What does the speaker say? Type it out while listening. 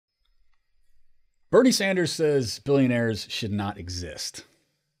Bernie Sanders says billionaires should not exist.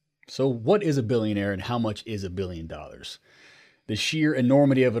 So, what is a billionaire and how much is $1 billion? The sheer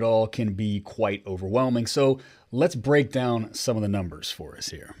enormity of it all can be quite overwhelming. So, let's break down some of the numbers for us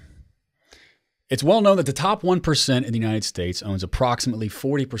here. It's well known that the top 1% in the United States owns approximately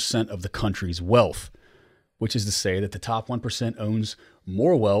 40% of the country's wealth, which is to say that the top 1% owns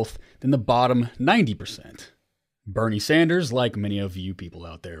more wealth than the bottom 90%. Bernie Sanders, like many of you people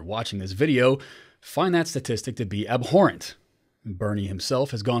out there watching this video, find that statistic to be abhorrent. Bernie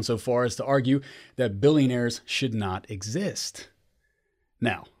himself has gone so far as to argue that billionaires should not exist.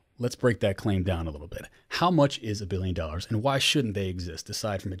 Now, let's break that claim down a little bit. How much is $1 billion and why shouldn't they exist,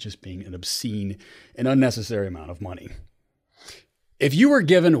 aside from it just being an obscene and unnecessary amount of money? If you were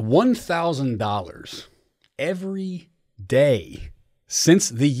given $1,000 every day since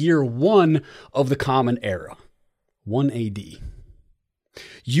the year 1 of the Common Era, 1 AD,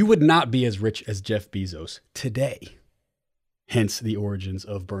 you would not be as rich as Jeff Bezos today. Hence the origins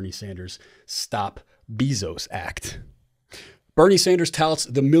of Bernie Sanders' Stop Bezos Act. Bernie Sanders touts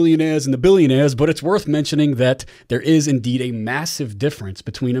the millionaires and the billionaires, but it's worth mentioning that there is indeed a massive difference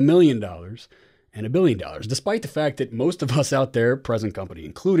between $1 million and $1 billion, despite the fact that most of us out there, present company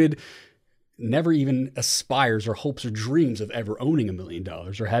included, never even aspires or hopes or dreams of ever owning $1 million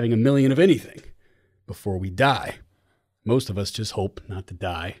or having $1 million of anything before we die. Most of us just hope not to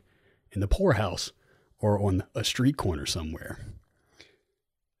die in the poorhouse or on a street corner somewhere.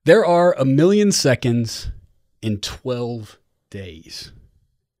 There are 1 million seconds in 12 days.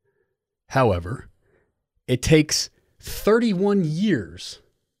 However, it takes 31 years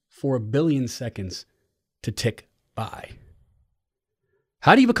for 1 billion seconds to tick by.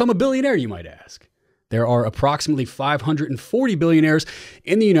 How do you become a billionaire, you might ask? There are approximately 540 billionaires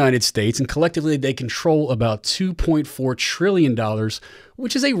in the United States, and collectively they control about $2.4 trillion,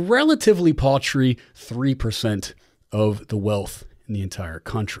 which is a relatively paltry 3% of the wealth in the entire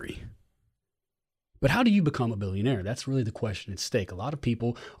country. But how do you become a billionaire? That's really the question at stake. A lot of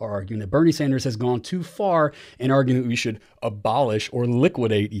people are arguing that Bernie Sanders has gone too far and arguing that we should abolish or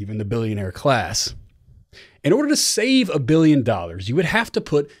liquidate even the billionaire class. In order to save $1 billion, you would have to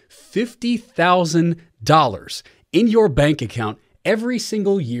put $50,000 in your bank account every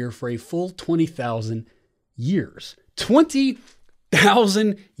single year for a full 20,000 years.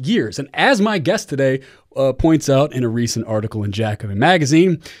 20,000 years. And as my guest today points out in a recent article in Jacobin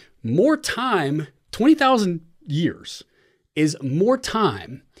Magazine, more time, 20,000 years is more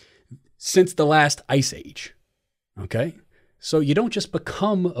time since the last ice age. Okay? So you don't just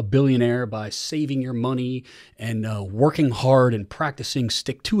become a billionaire by saving your money and working hard and practicing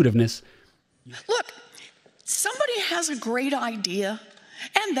stick-to-itiveness. Look, somebody has a great idea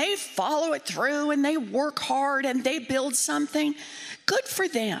and they follow it through and they work hard and they build something. Good for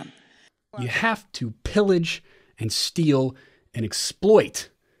them. You have to pillage and steal and exploit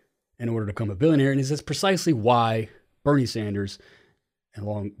in order to become a billionaire. And this is precisely why Bernie Sanders,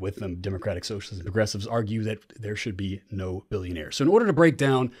 along with them, Democratic Socialists and Progressives, argue that there should be no billionaires. So in order to break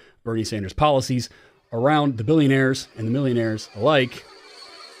down Bernie Sanders' policies around the billionaires and the millionaires alike,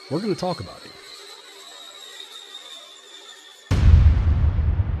 we're going to talk about it.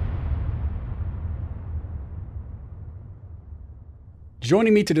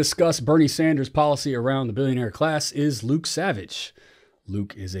 Joining me to discuss Bernie Sanders' policy around the billionaire class is Luke Savage.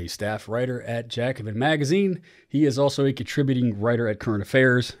 Luke is a staff writer at Jacobin Magazine. He is also a contributing writer at Current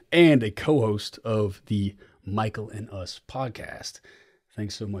Affairs and a co-host of the Michael and Us podcast.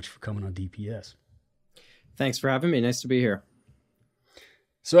 Thanks so much for coming on DPS. Thanks for having me. Nice to be here.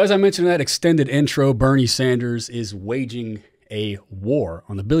 So as I mentioned in that extended intro, Bernie Sanders is waging a war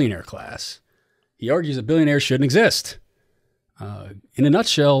on the billionaire class. He argues that billionaires shouldn't exist. In a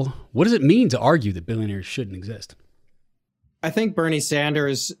nutshell, what does it mean to argue that billionaires shouldn't exist? I think Bernie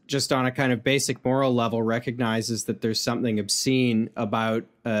Sanders, just on a kind of basic moral level, recognizes that there's something obscene about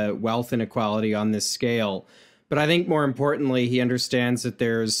wealth inequality on this scale. But I think more importantly, he understands that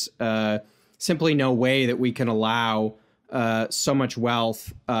there's simply no way that we can allow so much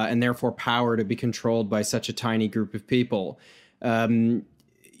wealth and therefore power to be controlled by such a tiny group of people.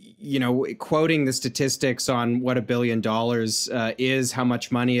 You know, quoting the statistics on what $1 billion is, how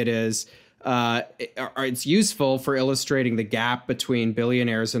much money it is, it's useful for illustrating the gap between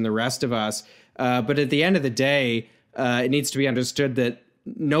billionaires and the rest of us. But at the end of the day, it needs to be understood that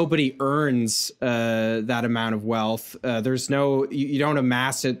nobody earns that amount of wealth. There's no, you don't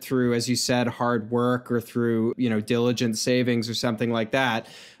amass it through, as you said, hard work or through, diligent savings or something like that.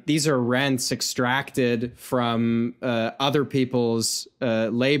 These are rents extracted from other people's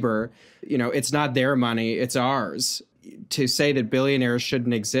labor. It's not their money, it's ours. To say that billionaires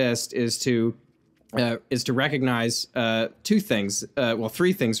shouldn't exist is to is to recognize two things. Well,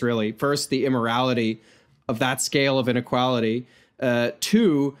 three things, really. First, the immorality of that scale of inequality.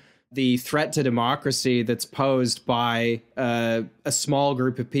 Two, the threat to democracy that's posed by a small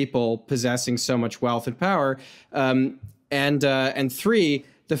group of people possessing so much wealth and power. And three,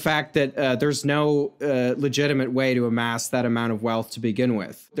 the fact that there's no legitimate way to amass that amount of wealth to begin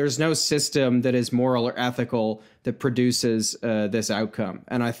with. There's no system that is moral or ethical that produces this outcome.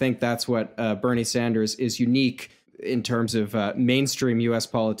 And I think that's what Bernie Sanders is unique in terms of mainstream U.S.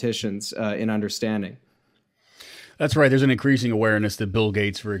 politicians in understanding. That's right. There's an increasing awareness that Bill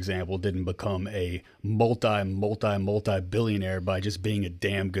Gates, for example, didn't become a multi-billionaire by just being a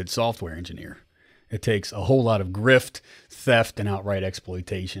damn good software engineer. It takes a whole lot of grift, theft, and outright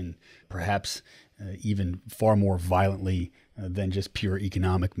exploitation, perhaps even far more violently than just pure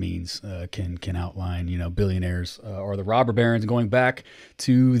economic means can outline. Billionaires are the robber barons going back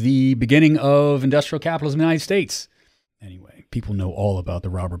to the beginning of industrial capitalism in the United States. Anyway, people know all about the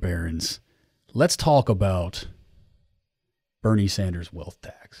robber barons. Let's talk about Bernie Sanders' wealth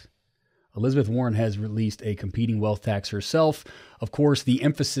tax. Elizabeth Warren has released a competing wealth tax herself. Of course, the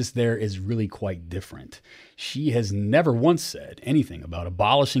emphasis there is really quite different. She has never once said anything about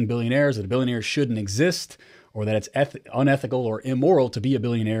abolishing billionaires, that a billionaire shouldn't exist, or that it's unethical or immoral to be a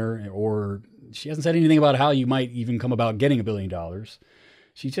billionaire, or she hasn't said anything about how you might even come about getting $1 billion.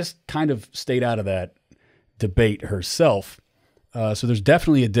 She just kind of stayed out of that debate herself. So there's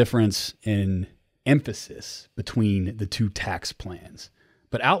definitely a difference in emphasis between the two tax plans.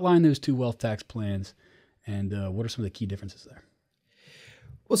 But outline those two wealth tax plans, and what are some of the key differences there?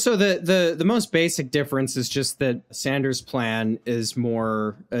 Well, so the most basic difference is just that Sanders' plan is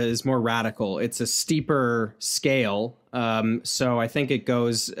more radical. It's a steeper scale. So I think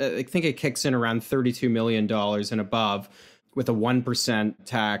it kicks in around $32 million and above with a 1%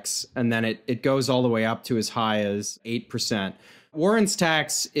 tax, and then it goes all the way up to as high as 8%. Warren's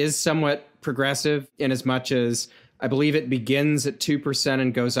tax is somewhat progressive in as much as I believe it begins at 2%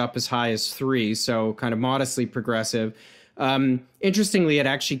 and goes up as high as 3%, so kind of modestly progressive. Interestingly, it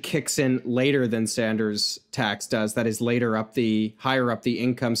actually kicks in later than Sanders' tax does. That is higher up the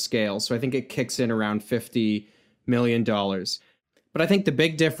income scale. So I think it kicks in around $50 million. But I think the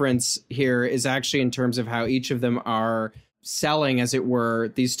big difference here is actually in terms of how each of them are selling, as it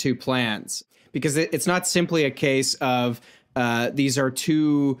were, these two plans. Because it's not simply a case of these are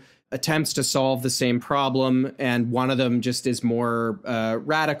two attempts to solve the same problem, and one of them just is more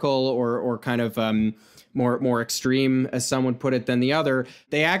radical or kind of more extreme, as some would put it, than the other.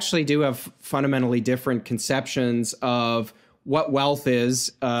 They actually do have fundamentally different conceptions of what wealth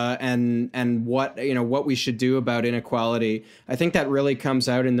is and what we should do about inequality. I think that really comes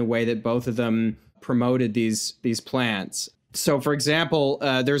out in the way that both of them promoted these plans. So, for example,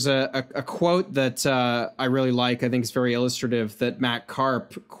 there's a quote that I really like. I think it's very illustrative, that Matt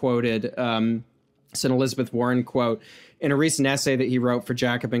Karp quoted. It's an Elizabeth Warren quote in a recent essay that he wrote for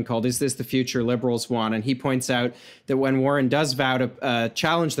Jacobin called "Is This the Future Liberals Want?" And he points out that when Warren does vow to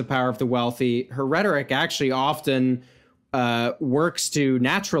challenge the power of the wealthy, her rhetoric actually often works to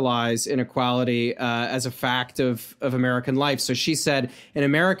naturalize inequality as a fact of American life. So she said, in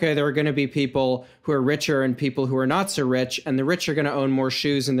America, there are going to be people who are richer and people who are not so rich, and the rich are going to own more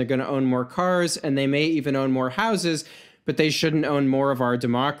shoes and they're going to own more cars, and they may even own more houses, but they shouldn't own more of our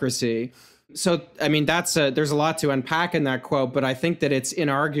democracy. So, I mean, there's a lot to unpack in that quote, but I think that it's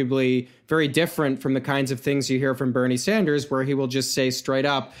inarguably very different from the kinds of things you hear from Bernie Sanders, where he will just say straight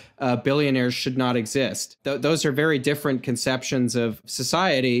up, billionaires should not exist. Those are very different conceptions of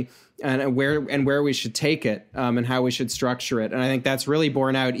society and where we should take it and how we should structure it. And I think that's really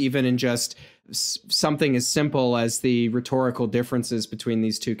borne out even in just something as simple as the rhetorical differences between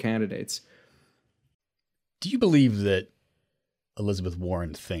these two candidates. Do you believe that Elizabeth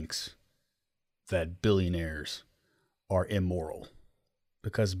Warren thinks that billionaires are immoral?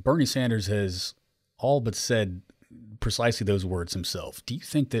 Because Bernie Sanders has all but said precisely those words himself. Do you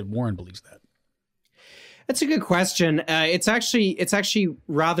think that Warren believes that? That's a good question. It's actually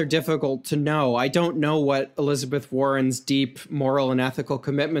rather difficult to know. I don't know what Elizabeth Warren's deep moral and ethical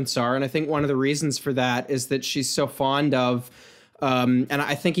commitments are. And I think one of the reasons for that is that she's so fond of and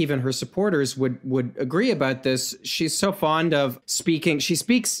I think even her supporters would agree about this. She's so fond of speaking. She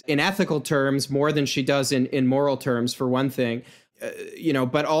speaks in ethical terms more than she does in moral terms, for one thing.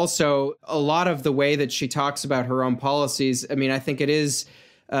 But also a lot of the way that she talks about her own policies. I mean, I think it is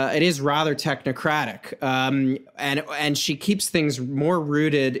rather technocratic, and she keeps things more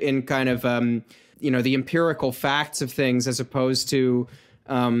rooted in kind of the empirical facts of things, as opposed to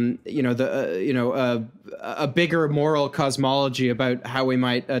a bigger moral cosmology about how we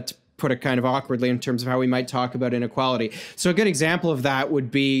might put it kind of awkwardly in terms of how we might talk about inequality. So a good example of that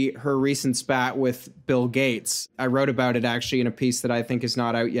would be her recent spat with Bill Gates. I wrote about it actually in a piece that I think is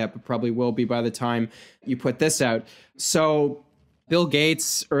not out yet, but probably will be by the time you put this out. So Bill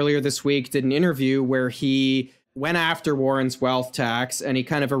Gates earlier this week did an interview where he went after Warren's wealth tax, and he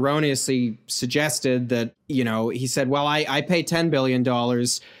kind of erroneously suggested that, he said, well, I pay $10 billion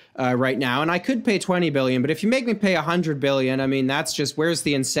right now, and I could pay 20 billion, but if you make me pay 100 billion, I mean, that's just, where's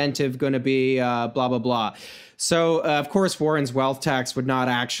the incentive going to be, blah, blah, blah. So, of course, Warren's wealth tax would not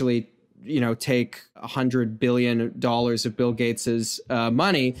actually, take $100 billion of Bill Gates's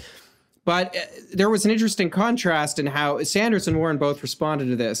money. But there was an interesting contrast in how Sanders and Warren both responded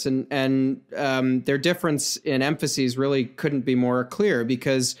to this, and their difference in emphases really couldn't be more clear,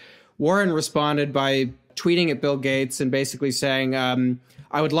 because Warren responded by tweeting at Bill Gates and basically saying,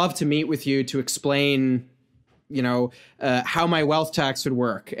 I would love to meet with you to explain, how my wealth tax would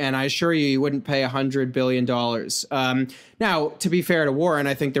work. And I assure you, you wouldn't pay $100 billion. Now, to be fair to Warren,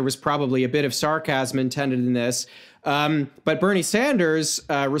 I think there was probably a bit of sarcasm intended in this. But Bernie Sanders,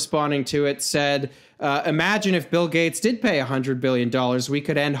 responding to it, said, imagine if Bill Gates did pay $100 billion, we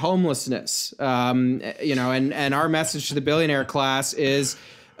could end homelessness. And our message to the billionaire class is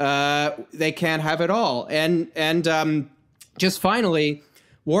they can't have it all. And just finally,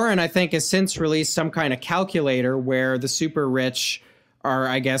 Warren, I think, has since released some kind of calculator where the super rich are,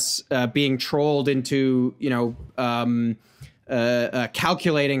 I guess, being trolled into,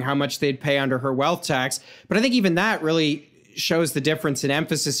 calculating how much they'd pay under her wealth tax. But I think even that really shows the difference in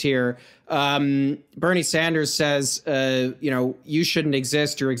emphasis here. Bernie Sanders says, you shouldn't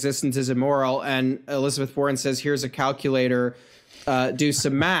exist. Your existence is immoral. And Elizabeth Warren says, here's a calculator. Do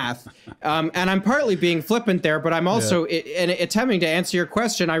some math. And I'm partly being flippant there, but I'm also attempting to answer your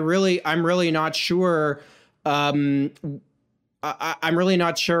question. I'm really not sure. I'm really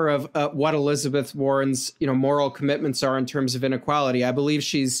not sure of what Elizabeth Warren's moral commitments are in terms of inequality. I believe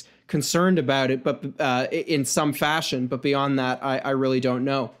she's concerned about it, but in some fashion. But beyond that, I really don't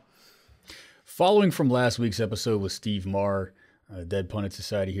know. Following from last week's episode with Steve Marr, Dead Pundit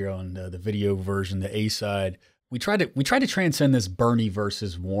Society here on the video version, the A side, we tried to transcend this Bernie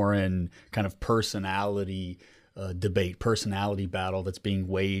versus Warren kind of personality debate, personality battle that's being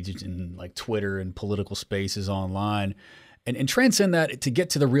waged in like Twitter and political spaces online. And transcend that to get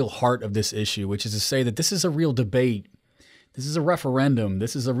to the real heart of this issue, which is to say that this is a real debate. This is a referendum.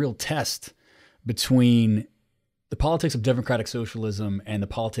 This is a real test between the politics of democratic socialism and the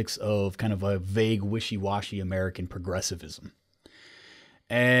politics of kind of a vague, wishy-washy American progressivism.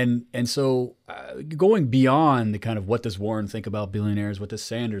 And so going beyond the kind of what does Warren think about billionaires, what does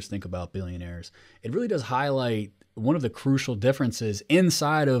Sanders think about billionaires, it really does highlight one of the crucial differences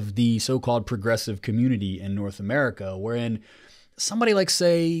inside of the so-called progressive community in North America, wherein somebody like,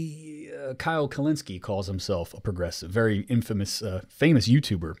 say, Kyle Kulinski calls himself a progressive, very famous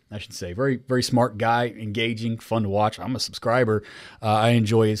YouTuber, I should say. Very, very smart guy, engaging, fun to watch. I'm a subscriber. I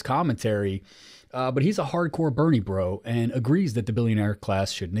enjoy his commentary. But he's a hardcore Bernie bro and agrees that the billionaire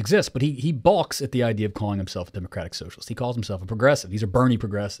class shouldn't exist. But he balks at the idea of calling himself a democratic socialist. He calls himself a progressive. These are Bernie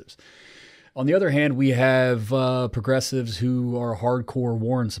progressives. On the other hand, we have progressives who are hardcore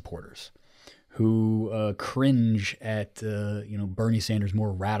Warren supporters, who cringe at Bernie Sanders'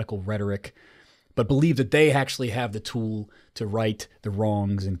 more radical rhetoric, but believe that they actually have the tool to right the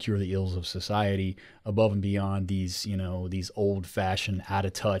wrongs and cure the ills of society above and beyond these old-fashioned,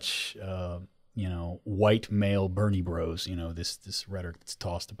 out-of-touch, white male Bernie bros, this rhetoric that's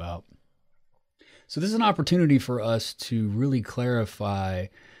tossed about. So this is an opportunity for us to really clarify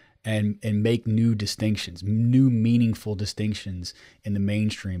and make new distinctions, new meaningful distinctions in the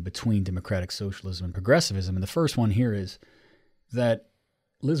mainstream between democratic socialism and progressivism. And the first one here is that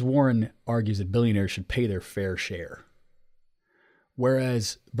Liz Warren argues that billionaires should pay their fair share,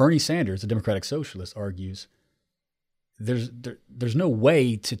 whereas Bernie Sanders, the democratic socialist, argues there's no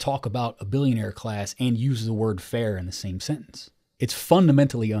way to talk about a billionaire class and use the word fair in the same sentence. It's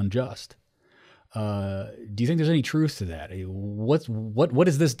fundamentally unjust. Do you think there's any truth to that? What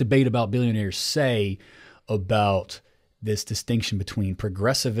does this debate about billionaires say about this distinction between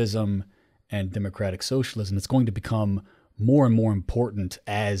progressivism and democratic socialism? It's going to become more and more important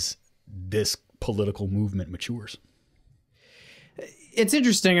as this political movement matures. It's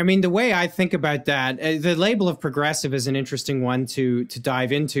interesting. I mean, the way I think about that, the label of progressive is an interesting one to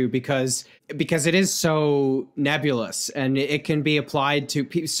dive into because it is so nebulous and it can be applied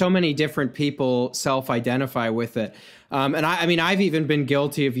to so many different people self-identify with it. And I mean, I've even been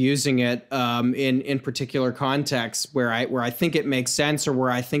guilty of using it in particular contexts where I think it makes sense or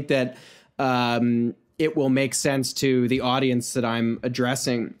where I think that it will make sense to the audience that I'm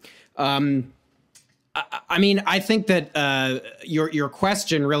addressing. I mean, I think that your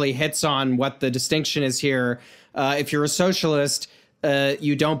question really hits on what the distinction is here. If you're a socialist,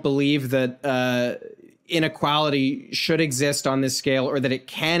 you don't believe that inequality should exist on this scale, or that it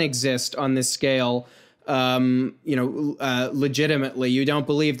can exist on this scale, legitimately. You don't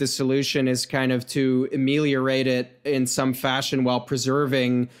believe the solution is kind of to ameliorate it in some fashion while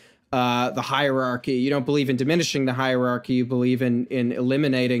preserving the hierarchy. You don't believe in diminishing the hierarchy. You believe in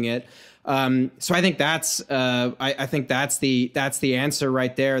eliminating it. So I think that's I think that's the answer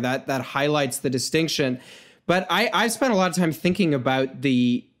right there. That highlights the distinction. But I've spent a lot of time thinking about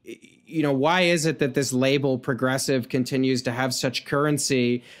why is it that this label progressive continues to have such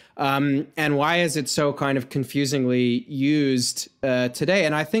currency, and why is it so kind of confusingly used today?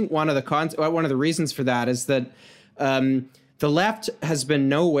 And I think one of the reasons for that is that the left has been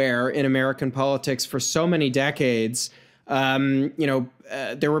nowhere in American politics for so many decades.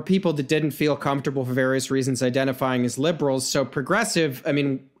 There were people that didn't feel comfortable for various reasons identifying as liberals. So progressive, I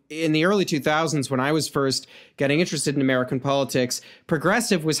mean, in the early 2000s, when I was first getting interested in American politics,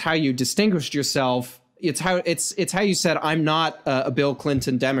 progressive was how you distinguished yourself. It's how you said, I'm not a Bill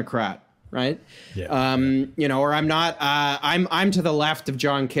Clinton Democrat, right? Yeah. Or I'm not. I'm to the left of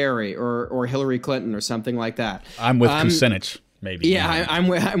John Kerry or Hillary Clinton or something like that. I'm with Kucinich. Maybe. Yeah, I'm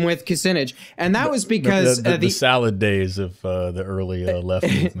with Kucinich, and that was because the salad days of the early left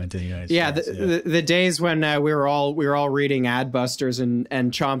movement in the United States. The days when we were all reading Adbusters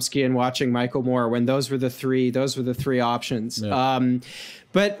and Chomsky and watching Michael Moore, when those were the three options. Yeah.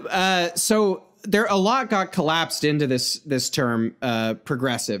 So there a lot got collapsed into this term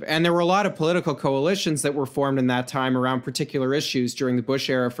progressive, and there were a lot of political coalitions that were formed in that time around particular issues during the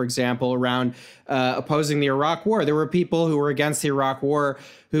Bush era, for example, around opposing the Iraq War. There were people who were against the Iraq War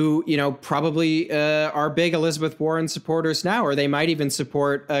who, probably are big Elizabeth Warren supporters now, or they might even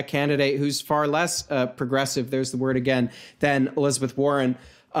support a candidate who's far less progressive, there's the word again, than Elizabeth Warren.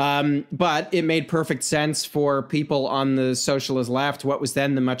 But it made perfect sense for people on the socialist left, what was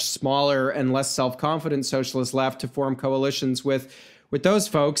then the much smaller and less self-confident socialist left, to form coalitions with those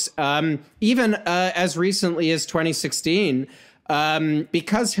folks. Even as recently as 2016,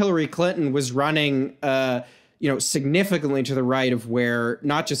 because Hillary Clinton was running, significantly to the right of where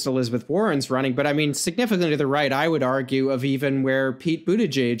not just Elizabeth Warren's running, but I mean, significantly to the right, I would argue, of even where Pete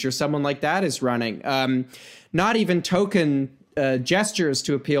Buttigieg or someone like that is running. Not even token gestures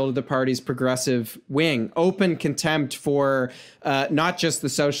to appeal to the party's progressive wing, open contempt for not just the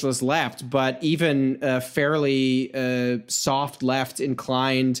socialist left, but even fairly soft left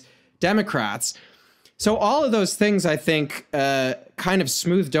inclined Democrats. So all of those things, I think, kind of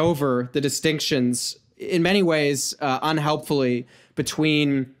smoothed over the distinctions in many ways unhelpfully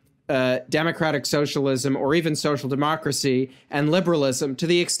between democratic socialism or even social democracy and liberalism, to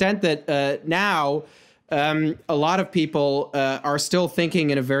the extent that now a lot of people are still thinking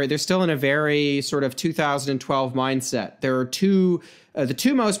they're still in a very sort of 2012 mindset. There are the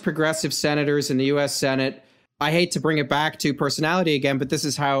two most progressive senators in the U.S. Senate. I hate to bring it back to personality again, but this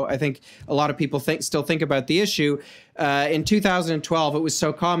is how I think a lot of people still think about the issue. In 2012, it was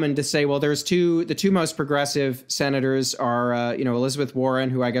so common to say, well, the two most progressive senators are, Elizabeth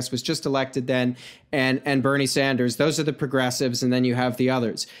Warren, who I guess was just elected then, and Bernie Sanders. Those are the progressives, and then you have the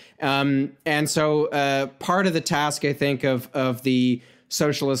others. And so part of the task, I think, of the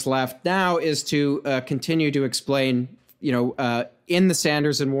socialist left now is to continue to explain, in the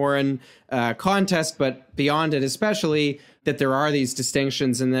Sanders and Warren contest, but beyond it especially, that there are these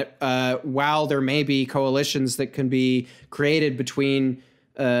distinctions, and that while there may be coalitions that can be created between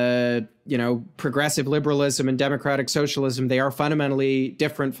progressive liberalism and democratic socialism, they are fundamentally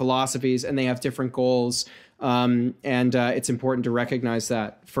different philosophies and they have different goals. And it's important to recognize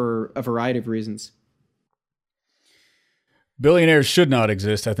that for a variety of reasons. Billionaires should not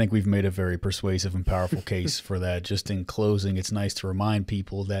exist. I think we've made a very persuasive and powerful case for that. Just in closing, it's nice to remind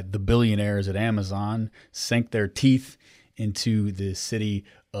people that the billionaires at Amazon sank their teeth into the city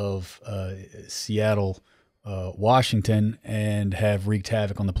of Seattle, Washington, and have wreaked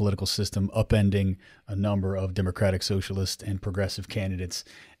havoc on the political system, upending a number of Democratic, Socialist, and progressive candidates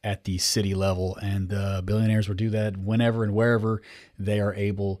at the city level. And billionaires will do that whenever and wherever they are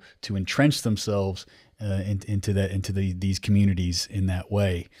able to entrench themselves into these communities in that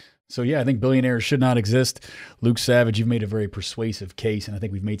way. So yeah, I think billionaires should not exist. Luke Savage, you've made a very persuasive case, and I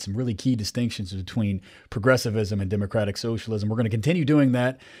think we've made some really key distinctions between progressivism and democratic socialism. We're going to continue doing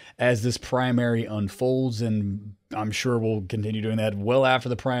that as this primary unfolds, and I'm sure we'll continue doing that well after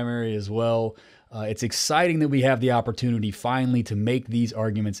the primary as well. It's exciting that we have the opportunity finally to make these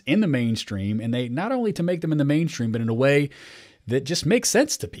arguments in the mainstream, and they not only to make them in the mainstream, but in a way that just makes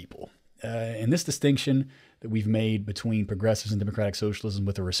sense to people. And this distinction that we've made between progressives and democratic socialism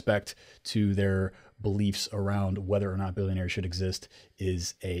with respect to their beliefs around whether or not billionaires should exist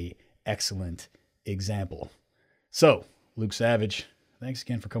is an excellent example. So, Luke Savage, thanks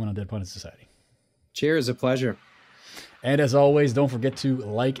again for coming on Dead Pundit Society. Cheers, a pleasure. And as always, don't forget to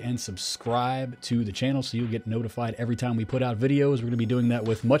like and subscribe to the channel so you'll get notified every time we put out videos. We're going to be doing that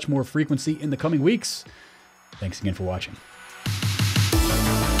with much more frequency in the coming weeks. Thanks again for watching.